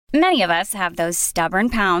Many of us have those stubborn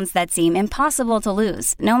pounds that seem impossible to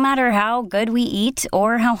lose, no matter how good we eat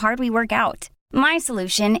or how hard we work out. My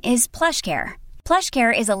solution is PlushCare.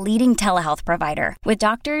 PlushCare is a leading telehealth provider with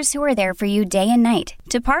doctors who are there for you day and night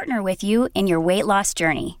to partner with you in your weight loss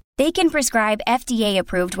journey. They can prescribe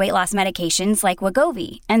FDA-approved weight loss medications like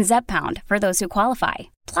Wegovy and Zepbound for those who qualify.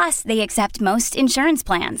 Plus, they accept most insurance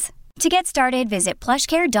plans. To get started, visit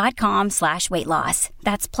plushcare.com/weightloss.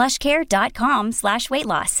 That's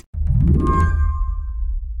plushcare.com/weightloss.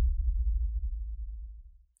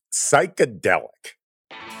 Psychedelic.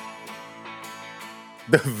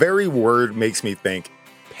 The very word makes me think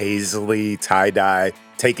paisley, tie-dye,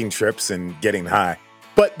 taking trips and getting high.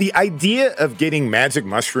 But the idea of getting magic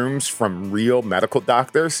mushrooms from real medical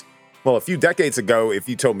doctors, well, a few decades ago, if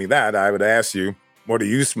you told me that, I would ask you, what are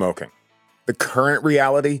you smoking? The current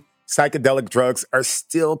reality, psychedelic drugs are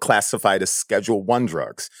still classified as Schedule I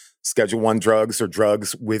drugs. Schedule I drugs are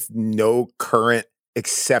drugs with no current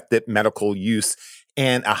accepted medical use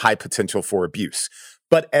and a high potential for abuse.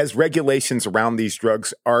 But as regulations around these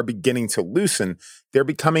drugs are beginning to loosen, they're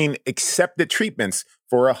becoming accepted treatments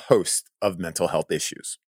for a host of mental health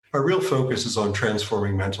issues. Our real focus is on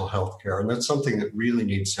transforming mental health care, and that's something that really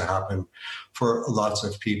needs to happen for lots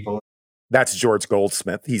of people. That's George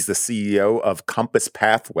Goldsmith. He's the CEO of Compass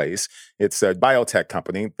Pathways. It's a biotech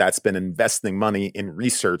company that's been investing money in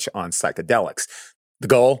research on psychedelics. The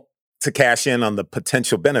goal? To cash in on the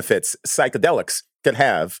potential benefits psychedelics could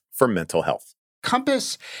have for mental health.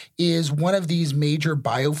 Compass is one of these major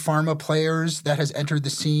biopharma players that has entered the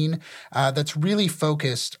scene that's really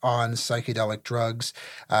focused on psychedelic drugs.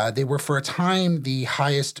 They were for a time the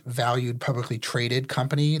highest valued publicly traded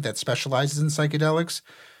company that specializes in psychedelics,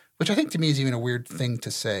 which I think to me is even a weird thing to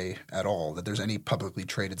say at all, that there's any publicly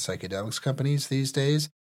traded psychedelics companies these days.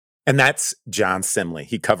 And that's John Simley.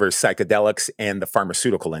 He covers psychedelics and the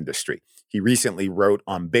pharmaceutical industry. He recently wrote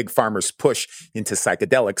on Big Pharma's push into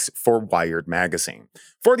psychedelics for Wired magazine.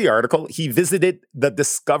 For the article, he visited the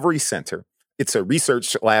Discovery Center. It's a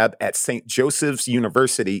research lab at St. Joseph's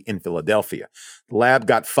University in Philadelphia. The lab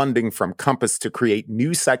got funding from Compass to create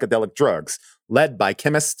new psychedelic drugs, led by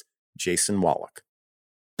chemist Jason Wallach.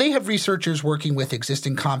 They have researchers working with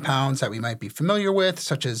existing compounds that we might be familiar with,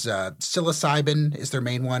 such as psilocybin is their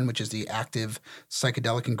main one, which is the active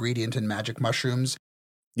psychedelic ingredient in magic mushrooms.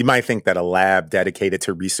 You might think that a lab dedicated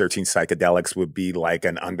to researching psychedelics would be like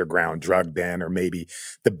an underground drug den or maybe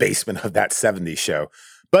the basement of that 70s show.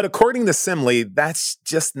 But according to Simley, that's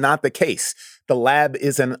just not the case. The lab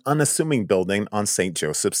is an unassuming building on St.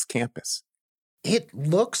 Joseph's campus. It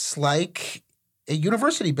looks like a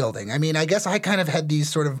university building. I mean, I guess I kind of had these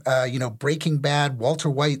sort of, Breaking Bad, Walter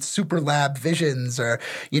White super lab visions or,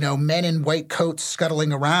 men in white coats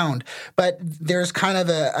scuttling around. But there's kind of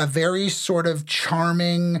a very sort of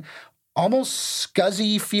charming, almost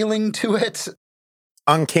scuzzy feeling to it.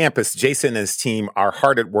 On campus, Jason and his team are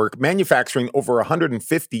hard at work manufacturing over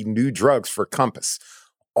 150 new drugs for Compass,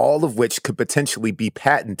 all of which could potentially be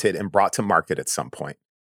patented and brought to market at some point.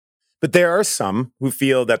 But there are some who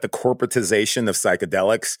feel that the corporatization of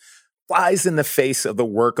psychedelics flies in the face of the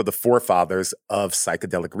work of the forefathers of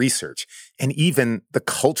psychedelic research, and even the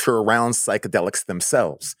culture around psychedelics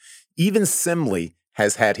themselves. Even Simley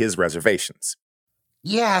has had his reservations.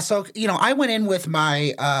 Yeah, so, I went in with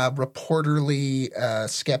my reporterly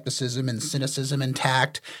skepticism and cynicism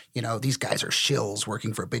intact. These guys are shills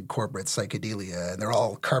working for big corporate psychedelia, and they're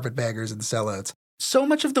all carpetbaggers and sellouts. So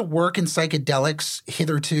much of the work in psychedelics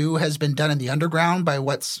hitherto has been done in the underground by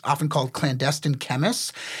what's often called clandestine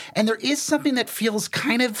chemists, and there is something that feels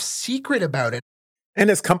kind of secret about it.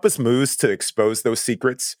 And as Compass moves to expose those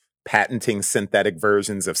secrets, patenting synthetic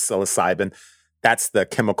versions of psilocybin, that's the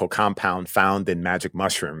chemical compound found in magic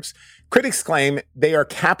mushrooms, critics claim they are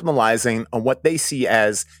capitalizing on what they see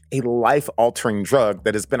as a life-altering drug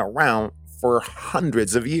that has been around for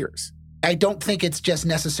hundreds of years. I don't think it's just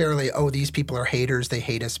necessarily, these people are haters, they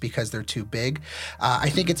hate us because they're too big.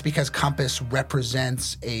 I think it's because Compass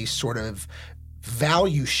represents a sort of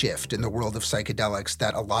value shift in the world of psychedelics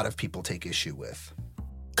that a lot of people take issue with.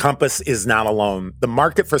 Compass is not alone. The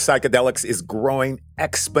market for psychedelics is growing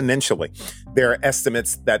exponentially. There are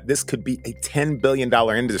estimates that this could be a $10 billion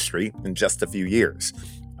industry in just a few years.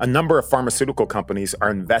 A number of pharmaceutical companies are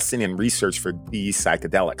investing in research for these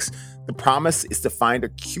psychedelics. The promise is to find a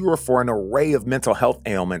cure for an array of mental health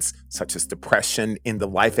ailments, such as depression,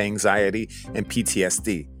 end-of-life anxiety, and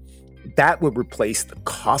PTSD. That would replace the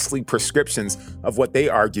costly prescriptions of what they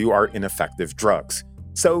argue are ineffective drugs.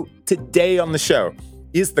 So today on the show,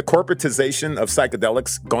 is the corporatization of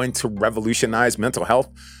psychedelics going to revolutionize mental health,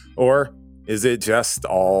 or is it just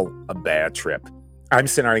all a bad trip? I'm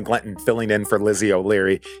Sonari Glenton, filling in for Lizzie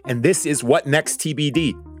O'Leary, and this is What Next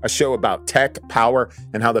TBD, a show about tech, power,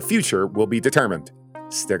 and how the future will be determined.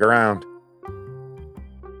 Stick around.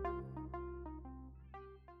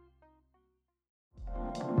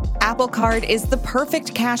 Apple Card is the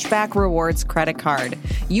perfect cashback rewards credit card.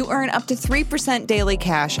 You earn up to 3% daily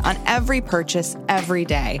cash on every purchase every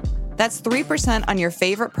day. That's 3% on your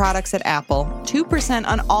favorite products at Apple, 2%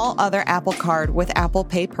 on all other Apple Card with Apple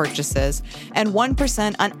Pay purchases, and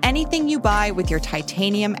 1% on anything you buy with your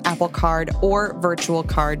titanium Apple Card or virtual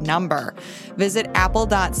card number. Visit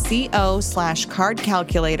apple.co/card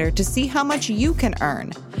calculator to see how much you can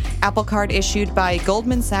earn. Apple Card issued by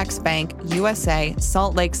Goldman Sachs Bank, USA,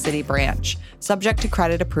 Salt Lake City branch. Subject to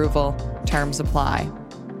credit approval. Terms apply.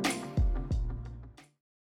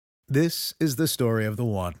 This is the story of the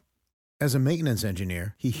one. As a maintenance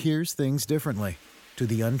engineer, he hears things differently. To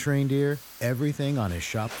the untrained ear, everything on his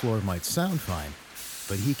shop floor might sound fine,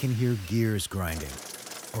 but he can hear gears grinding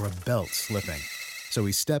or a belt slipping. So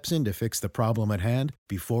he steps in to fix the problem at hand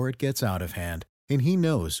before it gets out of hand. And he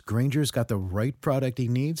knows Grainger's got the right product he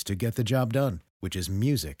needs to get the job done, which is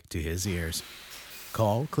music to his ears.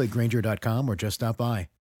 Call, click Grainger.com, or just stop by.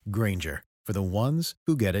 Grainger, for the ones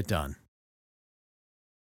who get it done.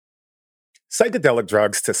 Psychedelic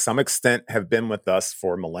drugs, to some extent, have been with us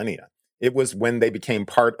for millennia. It was when they became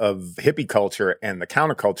part of hippie culture and the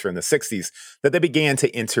counterculture in the 60s that they began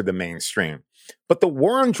to enter the mainstream. But the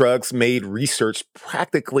war on drugs made research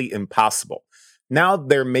practically impossible. Now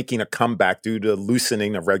they're making a comeback due to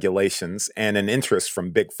loosening of regulations and an interest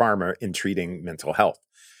from big pharma in treating mental health.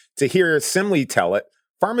 To hear Simly tell it,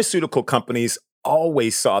 pharmaceutical companies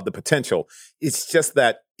always saw the potential. It's just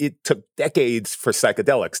that it took decades for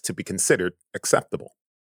psychedelics to be considered acceptable.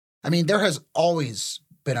 I mean, there has always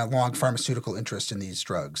been a long pharmaceutical interest in these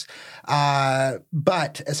drugs.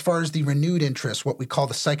 But as far as the renewed interest, what we call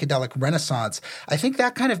the psychedelic renaissance, I think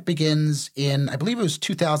that kind of begins in, I believe it was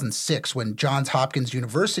 2006, when Johns Hopkins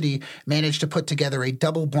University managed to put together a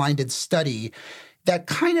double-blinded study that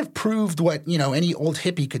kind of proved what, any old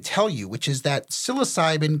hippie could tell you, which is that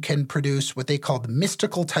psilocybin can produce what they called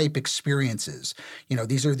mystical type experiences.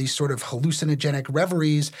 These are these sort of hallucinogenic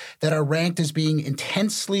reveries that are ranked as being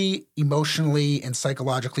intensely emotionally and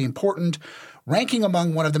psychologically important, ranking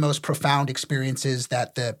among one of the most profound experiences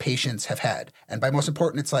that the patients have had. And by most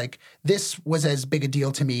important, it's like, this was as big a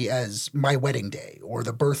deal to me as my wedding day or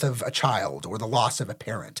the birth of a child or the loss of a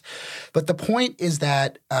parent. But the point is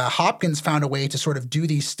that Hopkins found a way to sort of do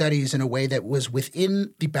these studies in a way that was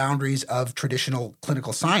within the boundaries of traditional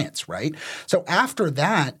clinical science, right? So after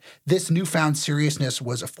that, this newfound seriousness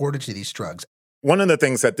was afforded to these drugs. One of the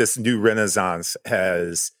things that this new renaissance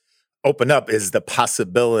has opened up is the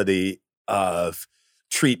possibility of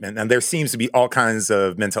treatment. And there seems to be all kinds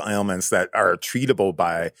of mental ailments that are treatable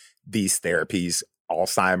by these therapies: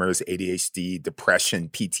 Alzheimer's, ADHD, depression,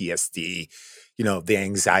 PTSD, the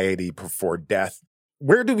anxiety before death.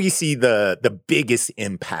 Where do we see the biggest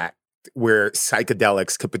impact where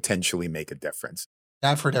psychedelics could potentially make a difference?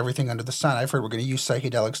 I've heard everything under the sun. I've heard we're going to use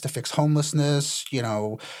psychedelics to fix homelessness.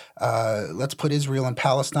 Let's put Israel and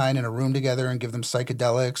Palestine in a room together and give them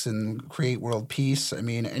psychedelics and create world peace. I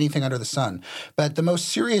mean, anything under the sun. But the most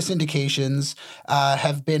serious indications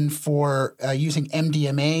have been for using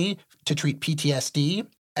MDMA to treat PTSD.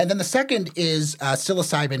 And then the second is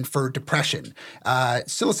psilocybin for depression.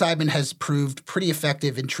 Psilocybin has proved pretty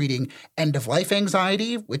effective in treating end-of-life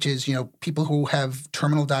anxiety, which is, people who have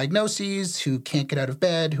terminal diagnoses, who can't get out of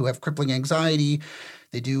bed, who have crippling anxiety.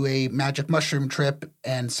 They do a magic mushroom trip,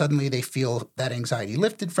 and suddenly they feel that anxiety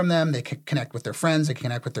lifted from them. They can connect with their friends. They can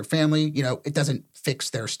connect with their family. It doesn't fix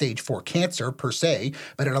their stage 4 cancer per se,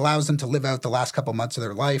 but it allows them to live out the last couple months of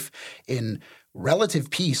their life in relative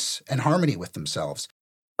peace and harmony with themselves.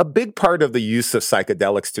 A big part of the use of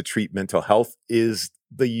psychedelics to treat mental health is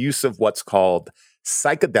the use of what's called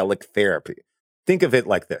psychedelic therapy. Think of it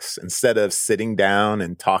like this. Instead of sitting down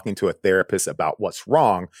and talking to a therapist about what's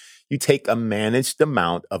wrong, you take a managed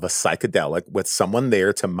amount of a psychedelic with someone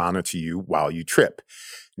there to monitor you while you trip.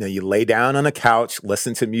 Now, you lay down on a couch,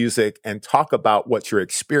 listen to music, and talk about what you're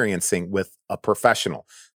experiencing with a professional.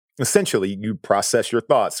 Essentially, you process your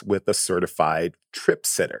thoughts with a certified trip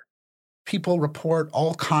sitter. People report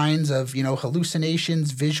all kinds of,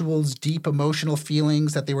 hallucinations, visuals, deep emotional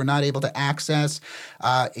feelings that they were not able to access,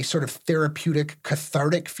 a sort of therapeutic,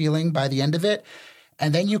 cathartic feeling by the end of it.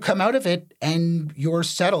 And then you come out of it and you're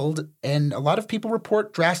settled. And a lot of people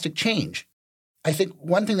report drastic change. I think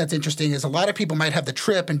one thing that's interesting is a lot of people might have the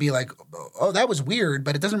trip and be like, oh, that was weird,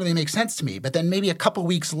 but it doesn't really make sense to me. But then maybe a couple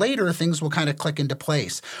weeks later, things will kind of click into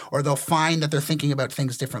place, or they'll find that they're thinking about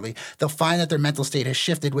things differently. They'll find that their mental state has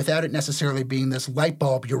shifted without it necessarily being this light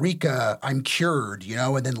bulb, eureka, I'm cured,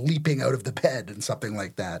 and then leaping out of the bed and something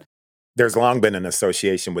like that. There's long been an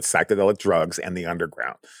association with psychedelic drugs and the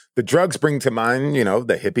underground. The drugs bring to mind,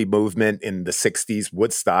 the hippie movement in the 60s,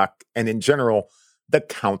 Woodstock, and in general, the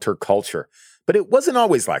counterculture. But it wasn't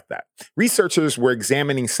always like that. Researchers were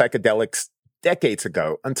examining psychedelics decades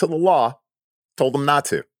ago until the law told them not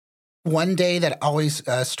to. One day that always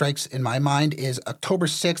strikes in my mind is October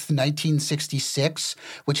 6th, 1966,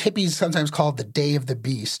 which hippies sometimes call the Day of the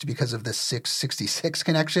Beast because of the 666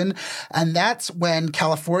 connection. And that's when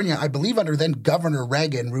California, I believe under then Governor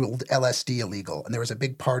Reagan, ruled LSD illegal. And there was a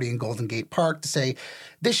big party in Golden Gate Park to say,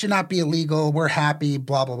 this should not be illegal, we're happy,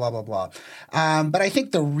 blah, blah, blah, blah, blah. But I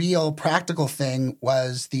think the real practical thing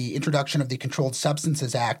was the introduction of the Controlled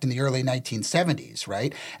Substances Act in the early 1970s,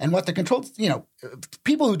 right? And what the controlled,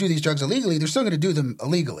 people who do these drugs illegally, they're still going to do them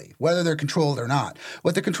illegally, whether they're controlled or not.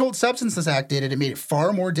 What the Controlled Substances Act did, it made it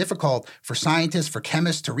far more difficult for scientists, for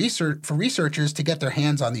chemists, for researchers to get their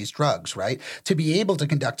hands on these drugs, right? To be able to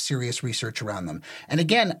conduct serious research around them. And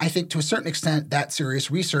again, I think to a certain extent, that serious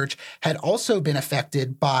research had also been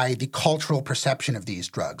affected by the cultural perception of these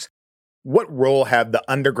drugs. What role have the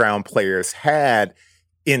underground players had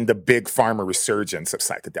in the big pharma resurgence of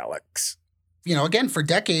psychedelics? Again, for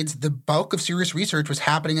decades, the bulk of serious research was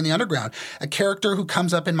happening in the underground. A character who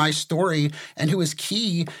comes up in my story and who is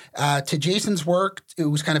key to Jason's work,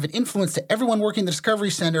 who was kind of an influence to everyone working in the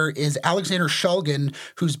Discovery Center, is Alexander Shulgin,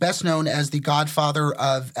 who's best known as the godfather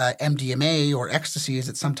of MDMA, or ecstasy as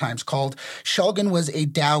it's sometimes called. Shulgin was a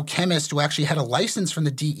Dow chemist who actually had a license from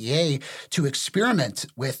the DEA to experiment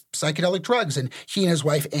with psychedelic drugs. And he and his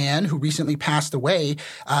wife, Anne, who recently passed away,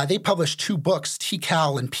 they published 2 books,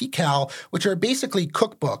 TCAL and PCAL, which are basically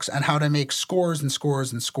cookbooks on how to make scores and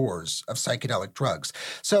scores and scores of psychedelic drugs.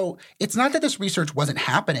 So it's not that this research wasn't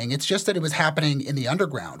happening. It's just that it was happening in the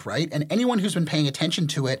underground, right? And anyone who's been paying attention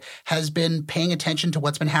to it has been paying attention to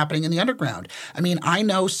what's been happening in the underground. I mean, I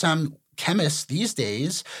know some chemists these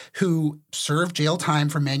days who serve jail time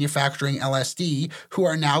for manufacturing LSD who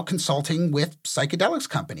are now consulting with psychedelics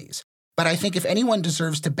companies. But I think if anyone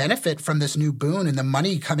deserves to benefit from this new boon and the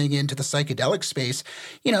money coming into the psychedelic space,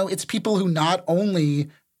 it's people who not only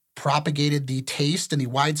propagated the taste and the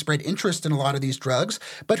widespread interest in a lot of these drugs,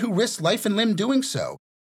 but who risked life and limb doing so.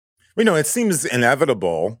 It seems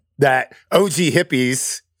inevitable that OG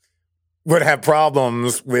hippies would have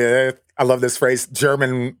problems with, I love this phrase,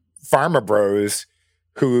 German pharma bros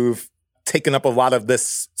who've taken up a lot of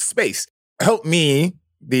this space. Help me,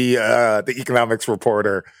 the economics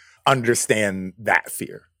reporter, understand that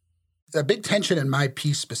fear. A big tension in my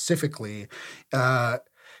piece specifically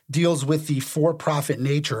deals with the for-profit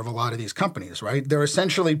nature of a lot of these companies, right? They're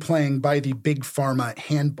essentially playing by the Big Pharma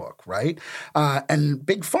handbook, right? And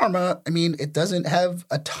Big Pharma, it doesn't have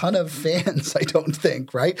a ton of fans, I don't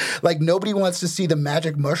think, right? Like, nobody wants to see the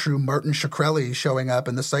magic mushroom Martin Shkreli showing up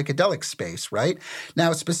in the psychedelic space, right?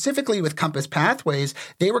 Now, specifically with Compass Pathways,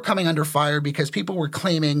 they were coming under fire because people were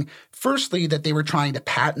claiming, firstly, that they were trying to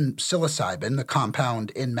patent psilocybin, the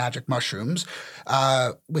compound in magic mushrooms,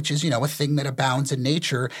 which is, a thing that abounds in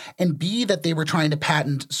nature, and B, that they were trying to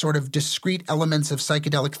patent sort of discrete elements of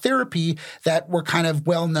psychedelic therapy that were kind of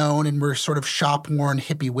well-known and were sort of shop-worn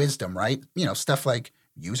hippie wisdom, right? Stuff like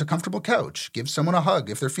use a comfortable couch, give someone a hug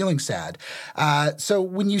if they're feeling sad. So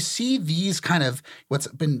when you see these kind of what's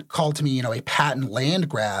been called to me, a patent land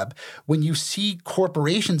grab, when you see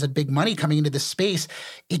corporations and big money coming into this space,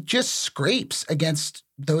 it just scrapes against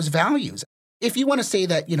those values. If you want to say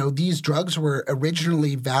that, these drugs were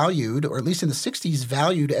originally valued, or at least in the 60s,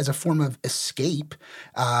 valued as a form of escape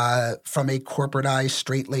from a corporatized,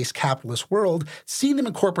 straight-laced capitalist world, seeing them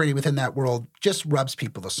incorporated within that world just rubs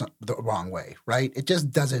people the wrong way, right? It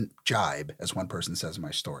just doesn't jibe, as one person says in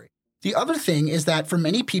my story. The other thing is that for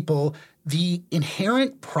many people, the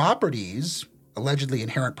allegedly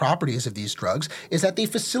inherent properties of these drugs is that they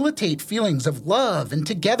facilitate feelings of love and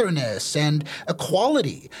togetherness and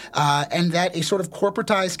equality, and that a sort of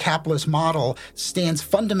corporatized capitalist model stands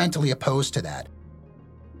fundamentally opposed to that.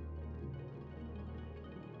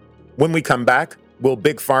 When we come back, will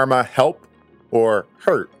Big Pharma help or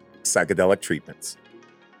hurt psychedelic treatments?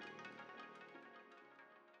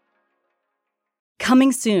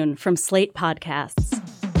 Coming soon from Slate Podcasts.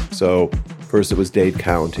 So, first it was Dade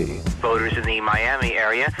County. Voters in the Miami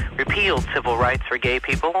area repealed civil rights for gay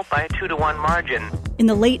people by a 2-to-1 margin. In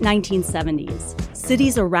the late 1970s,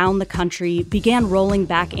 cities around the country began rolling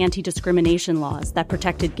back anti-discrimination laws that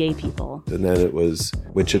protected gay people. And then it was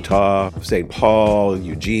Wichita, St. Paul,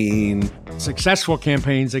 Eugene. Successful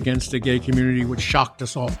campaigns against the gay community, which shocked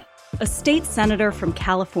us all. A state senator from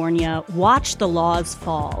California watched the laws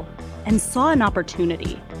fall and saw an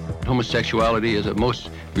opportunity. Homosexuality is a most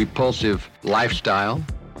repulsive lifestyle.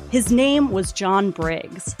 His name was John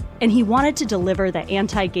Briggs, and he wanted to deliver the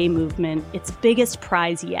anti-gay movement its biggest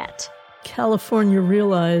prize yet. California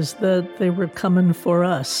realized that they were coming for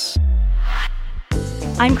us.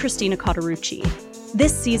 I'm Christina Cauterucci.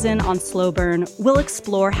 This season on Slow Burn, we'll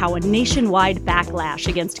explore how a nationwide backlash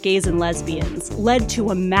against gays and lesbians led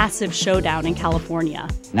to a massive showdown in California.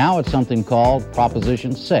 Now it's something called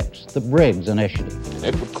Proposition 6, the Briggs Initiative.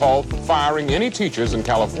 It would call for firing any teachers in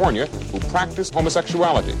California who practice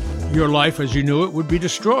homosexuality. Your life as you knew it would be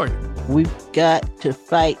destroyed. We've got to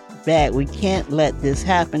fight back. We can't let this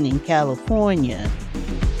happen in California.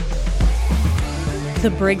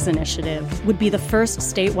 The Briggs Initiative would be the first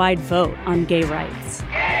statewide vote on gay rights.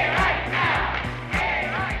 Gay rights now!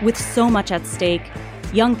 Gay rights! With so much at stake,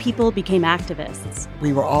 young people became activists.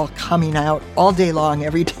 We were all coming out all day long,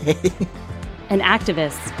 every day. And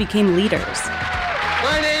activists became leaders.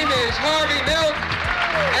 My name is Harvey Milk,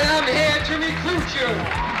 and I'm here to recruit you.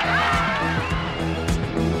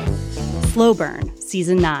 Slow Burn,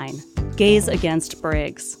 Season 9, Gays Against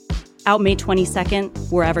Briggs. Out May 22nd,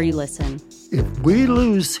 wherever you listen. If we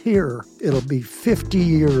lose here, it'll be 50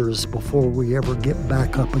 years before we ever get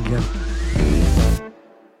back up again.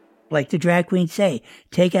 Like the drag queens say,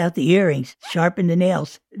 take out the earrings, sharpen the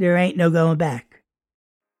nails. There ain't no going back.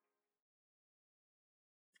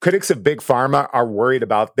 Critics of Big Pharma are worried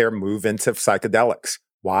about their move into psychedelics.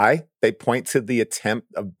 Why? They point to the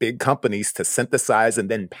attempt of big companies to synthesize and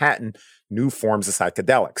then patent new forms of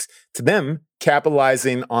psychedelics. To them,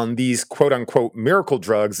 capitalizing on these quote-unquote miracle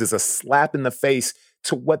drugs is a slap in the face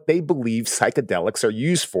to what they believe psychedelics are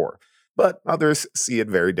used for. But others see it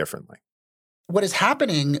very differently. What is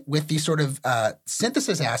happening with the sort of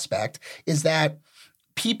synthesis aspect is that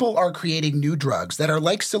people are creating new drugs that are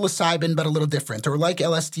like psilocybin but a little different, or like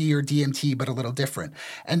LSD or DMT but a little different.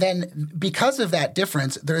 And then because of that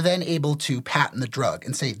difference, they're then able to patent the drug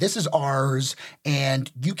and say, this is ours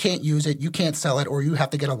and you can't use it, you can't sell it, or you have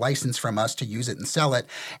to get a license from us to use it and sell it.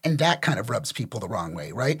 And that kind of rubs people the wrong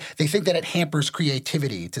way, right? They think that it hampers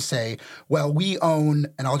creativity to say, well, we own,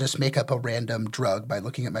 and I'll just make up a random drug by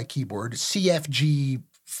looking at my keyboard, CFG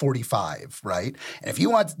 45, right? And if you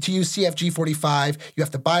want to use CFG 45, you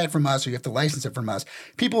have to buy it from us or you have to license it from us.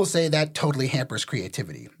 People will say that totally hampers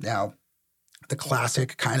creativity. Now, the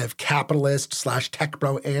classic kind of capitalist / tech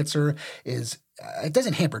bro answer is it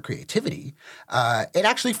doesn't hamper creativity. It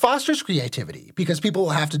actually fosters creativity because people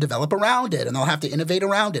will have to develop around it and they'll have to innovate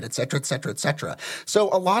around it, et cetera, et cetera, et cetera. So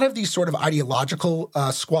a lot of these sort of ideological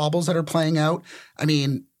squabbles that are playing out, I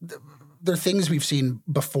mean, they're things we've seen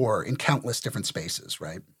before in countless different spaces,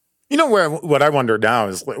 right? You know, what I wonder now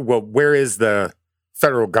is, well, where is the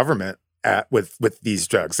federal government at with these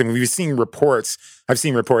drugs? I mean, I've seen reports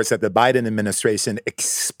that the Biden administration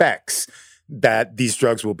expects that these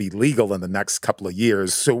drugs will be legal in the next couple of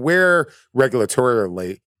years. So where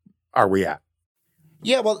regulatorily are we at?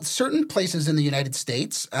 Yeah, well, certain places in the United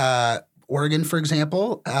States, Oregon, for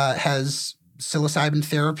example, has psilocybin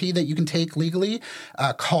therapy that you can take legally.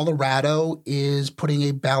 Colorado is putting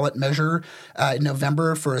a ballot measure in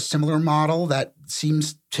November for a similar model that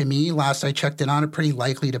seems to me, last I checked in on it, pretty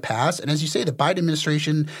likely to pass. And as you say, the Biden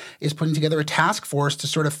administration is putting together a task force to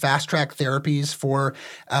sort of fast-track therapies for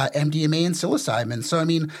MDMA and psilocybin. So, I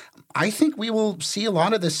mean, I think we will see a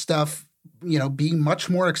lot of this stuff, you know, being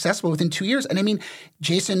much more accessible within 2 years. And I mean,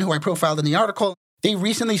 Jason, who I profiled in the article, they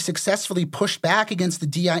recently successfully pushed back against the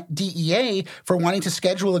DEA for wanting to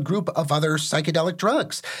schedule a group of other psychedelic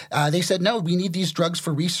drugs. They said, no, we need these drugs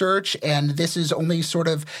for research, and this is only sort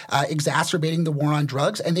of exacerbating the war on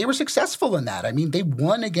drugs. And they were successful in that. I mean, they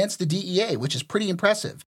won against the DEA, which is pretty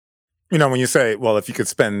impressive. You know, when you say, well, if you could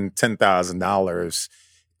spend $10,000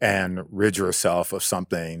 and rid yourself of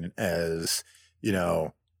something as, you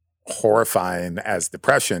know, horrifying as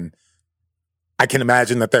depression, I can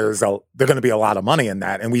imagine that there's going to be a lot of money in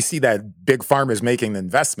that. And we see that Big Pharma is making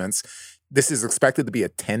investments. This is expected to be a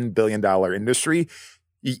 $10 billion industry.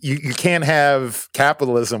 You can't have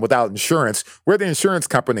capitalism without insurance. Where are the insurance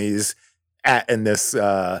companies at in this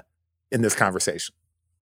conversation?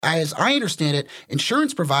 As I understand it,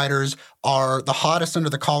 insurance providers are the hottest under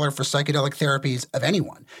the collar for psychedelic therapies of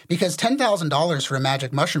anyone, because $10,000 for a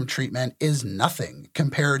magic mushroom treatment is nothing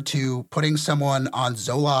compared to putting someone on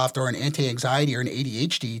Zoloft or an anti-anxiety or an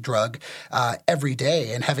ADHD drug every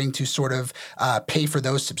day and having to sort of pay for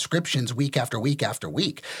those subscriptions week after week after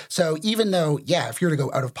week. So even though, if you're to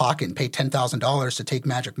go out of pocket and pay $10,000 to take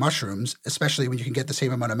magic mushrooms, especially when you can get the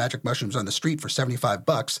same amount of magic mushrooms on the street for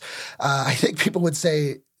 $75, I think people would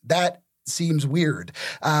say that seems weird.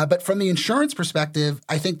 But from the insurance perspective,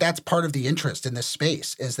 I think that's part of the interest in this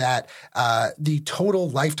space, is that the total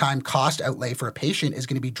lifetime cost outlay for a patient is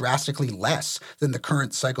going to be drastically less than the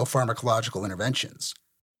current psychopharmacological interventions.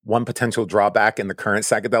 One potential drawback in the current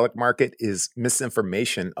psychedelic market is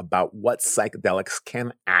misinformation about what psychedelics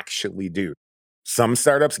can actually do. Some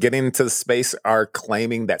startups getting into the space are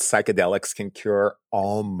claiming that psychedelics can cure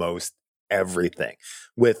almost everything,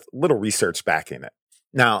 with little research backing it.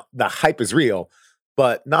 Now, the hype is real,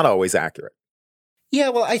 but not always accurate. Yeah,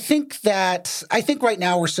 well, I think right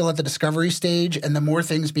now we're still at the discovery stage, and the more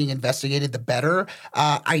things being investigated, the better.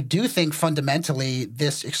 I do think fundamentally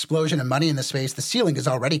this explosion of money in the space, the ceiling is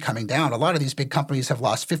already coming down. A lot of these big companies have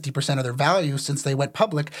lost 50% of their value since they went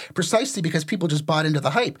public, precisely because people just bought into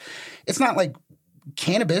the hype. It's not like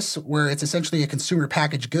cannabis, where it's essentially a consumer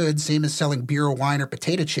packaged good, same as selling beer or wine or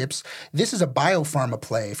potato chips. This is a biopharma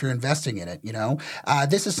play if you're investing in it,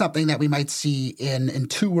 This is something that we might see in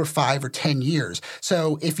 2 or 5 or 10 years.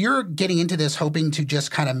 So if you're getting into this hoping to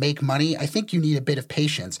just kind of make money, I think you need a bit of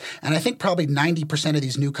patience. And I think probably 90% of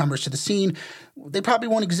these newcomers to the scene, they probably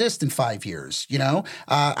won't exist in 5 years,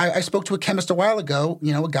 I spoke to a chemist a while ago,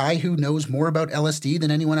 a guy who knows more about LSD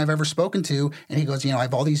than anyone I've ever spoken to. And he goes, I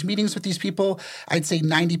have all these meetings with these people. I'd say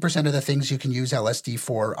 90% of the things you can use LSD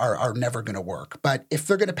for are never going to work. But if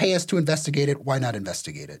they're going to pay us to investigate it, why not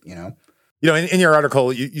investigate it, In your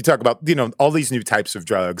article, you talk about, all these new types of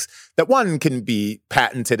drugs that one can be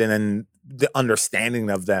patented and then the understanding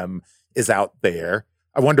of them is out there.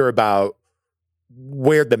 I wonder about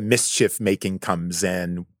where the mischief making comes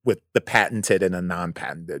in with the patented and the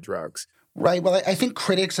non-patented drugs. Right. Well, I think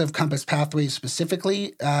critics of Compass Pathways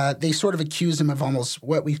specifically, they sort of accuse them of almost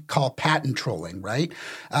what we call patent trolling, right?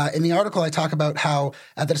 In the article, I talk about how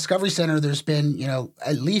at the Discovery Center, there's been,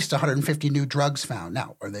 at least 150 new drugs found.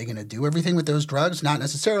 Now, are they going to do everything with those drugs? Not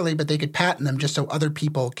necessarily, but they could patent them just so other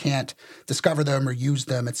people can't discover them or use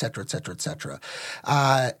them, et cetera, et cetera, et cetera.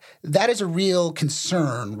 That is a real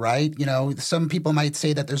concern, right? Some people might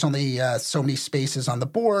say that there's only so many spaces on the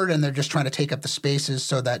board and they're just trying to take up the spaces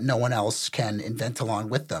so that no one else can invent along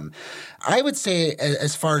with them. I would say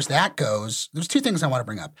as far as that goes, there's 2 things I want to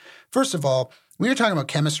bring up. First of all, when you're talking about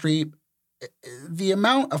chemistry, the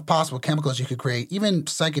amount of possible chemicals you could create, even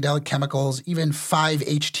psychedelic chemicals, even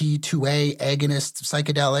 5-HT2A agonist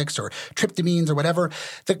psychedelics or tryptamines or whatever,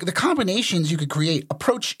 the combinations you could create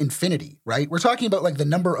approach infinity, right? We're talking about like the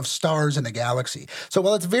number of stars in the galaxy. So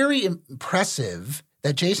while it's very impressive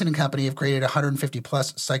that Jason and company have created 150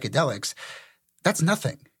 plus psychedelics, that's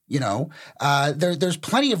nothing. There's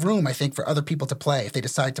plenty of room, I think, for other people to play if they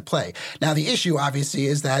decide to play. Now, the issue, obviously,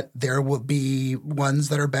 is that there will be ones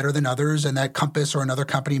that are better than others and that Compass or another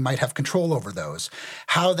company might have control over those.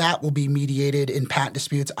 How that will be mediated in patent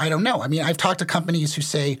disputes, I don't know. I mean, I've talked to companies who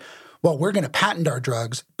say, well, we're going to patent our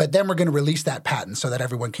drugs, but then we're going to release that patent so that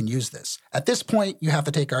everyone can use this. At this point, you have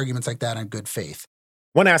to take arguments like that on good faith.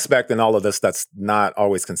 One aspect in all of this that's not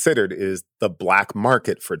always considered is the black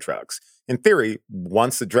market for drugs. In theory,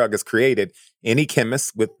 once the drug is created, any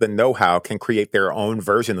chemist with the know-how can create their own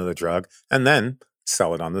version of the drug and then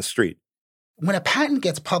sell it on the street. When a patent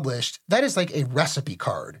gets published, that is like a recipe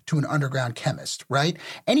card to an underground chemist, right?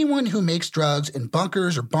 Anyone who makes drugs in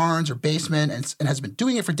bunkers or barns or basement and has been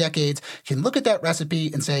doing it for decades can look at that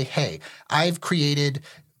recipe and say, hey, I've created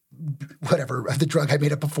whatever, the drug I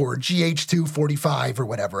made up before, GH245 or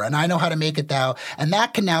whatever, and I know how to make it now, and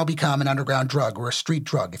that can now become an underground drug or a street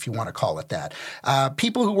drug, if you want to call it that.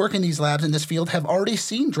 People who work in these labs in this field have already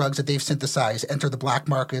seen drugs that they've synthesized enter the black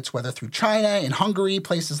markets, whether through China, in Hungary,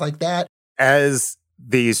 places like that. As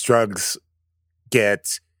these drugs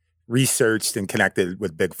get researched and connected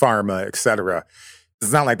with big pharma, et cetera,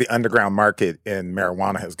 it's not like the underground market in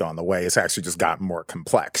marijuana has gone away. It's actually just gotten more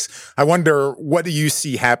complex. I wonder, what do you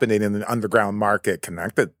see happening in the underground market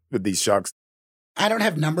connected with these drugs? I don't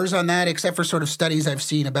have numbers on that, except for sort of studies I've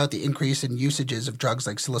seen about the increase in usages of drugs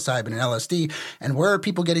like psilocybin and LSD. And where are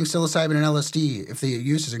people getting psilocybin and LSD if the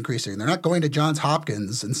use is increasing? They're not going to Johns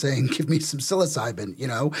Hopkins and saying, give me some psilocybin,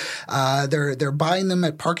 They're buying them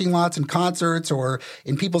at parking lots and concerts or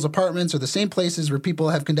in people's apartments or the same places where people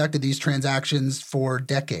have conducted these transactions for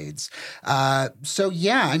decades. I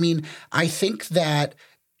think that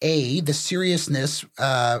the seriousness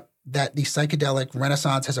that the psychedelic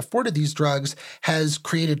renaissance has afforded these drugs has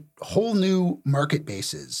created whole new market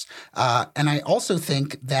bases. And I also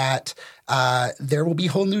think that there will be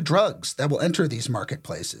whole new drugs that will enter these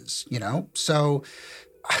marketplaces, So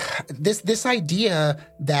this idea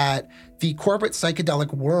that the corporate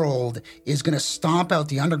psychedelic world is going to stomp out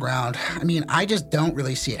the underground, I just don't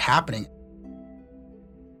really see it happening.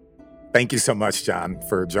 Thank you so much, John,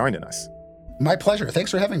 for joining us. My pleasure.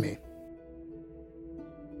 Thanks for having me.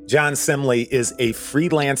 John Simley is a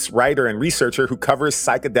freelance writer and researcher who covers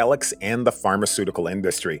psychedelics and the pharmaceutical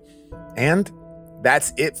industry. And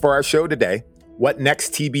that's it for our show today. What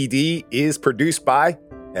Next TBD is produced by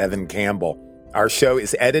Evan Campbell. Our show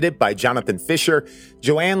is edited by Jonathan Fisher.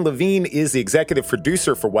 Joanne Levine is the executive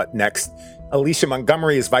producer for What Next. Alicia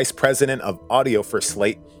Montgomery is vice president of audio for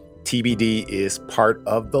Slate. TBD is part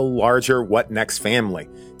of the larger What Next family.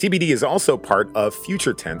 TBD is also part of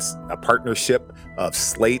Future Tense, a partnership of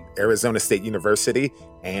Slate, Arizona State University,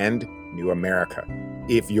 and New America.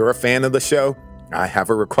 If you're a fan of the show, I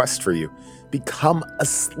have a request for you. Become a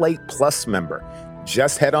Slate Plus member.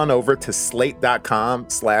 Just head on over to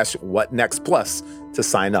slate.com/whatnextplus to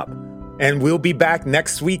sign up. And we'll be back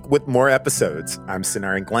next week with more episodes. I'm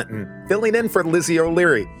Sonarian Glinton, filling in for Lizzie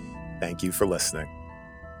O'Leary. Thank you for listening.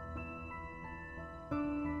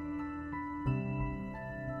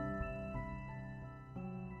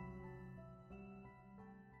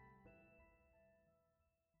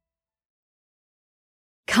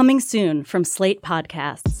 Coming soon from Slate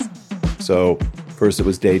Podcasts. So, first it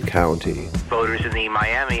was Dade County. Voters in the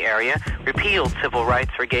Miami area repealed civil rights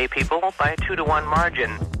for gay people by a 2-to-1 margin.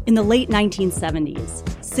 In the late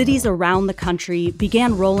 1970s, cities around the country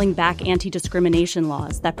began rolling back anti-discrimination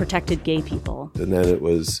laws that protected gay people. And then it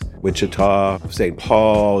was Wichita, St.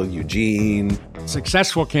 Paul, Eugene.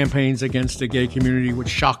 Successful campaigns against the gay community, which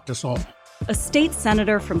shocked us all. A state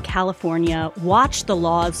senator from California watched the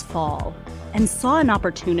laws fall and saw an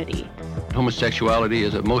opportunity. Homosexuality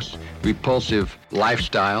is a most repulsive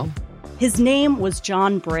lifestyle. His name was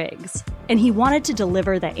John Briggs, and he wanted to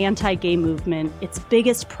deliver the anti-gay movement its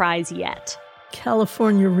biggest prize yet.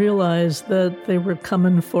 California realized that they were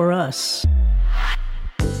coming for us.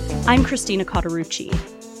 I'm Christina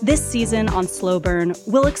Cauterucci. This season on Slow Burn,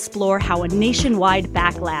 we'll explore how a nationwide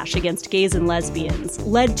backlash against gays and lesbians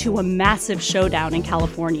led to a massive showdown in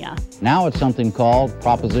California. Now it's something called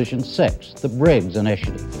Proposition 6, the Briggs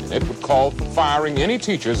Initiative. It would call for firing any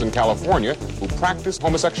teachers in California who practice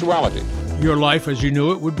homosexuality. Your life as you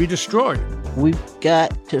knew it would be destroyed. We've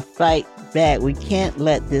got to fight back. We can't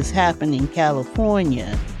let this happen in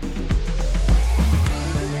California.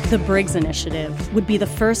 The Briggs Initiative would be the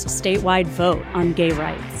first statewide vote on gay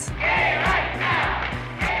rights. Gay rights now!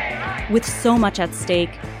 Gay rights! With so much at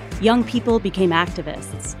stake, young people became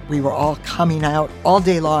activists. We were all coming out all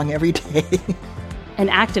day long, every day. And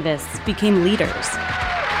activists became leaders.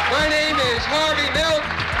 My name is Harvey Milk,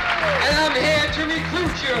 and I'm here to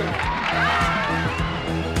recruit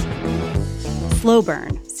you. Slow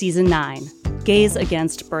Burn, Season 9, Gays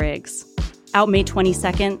Against Briggs. Out May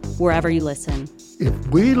 22nd, wherever you listen. If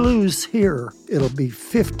we lose here, it'll be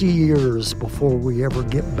 50 years before we ever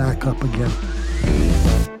get back up again.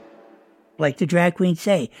 Like the drag queens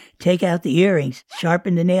say, take out the earrings,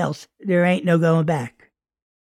 sharpen the nails. There ain't no going back.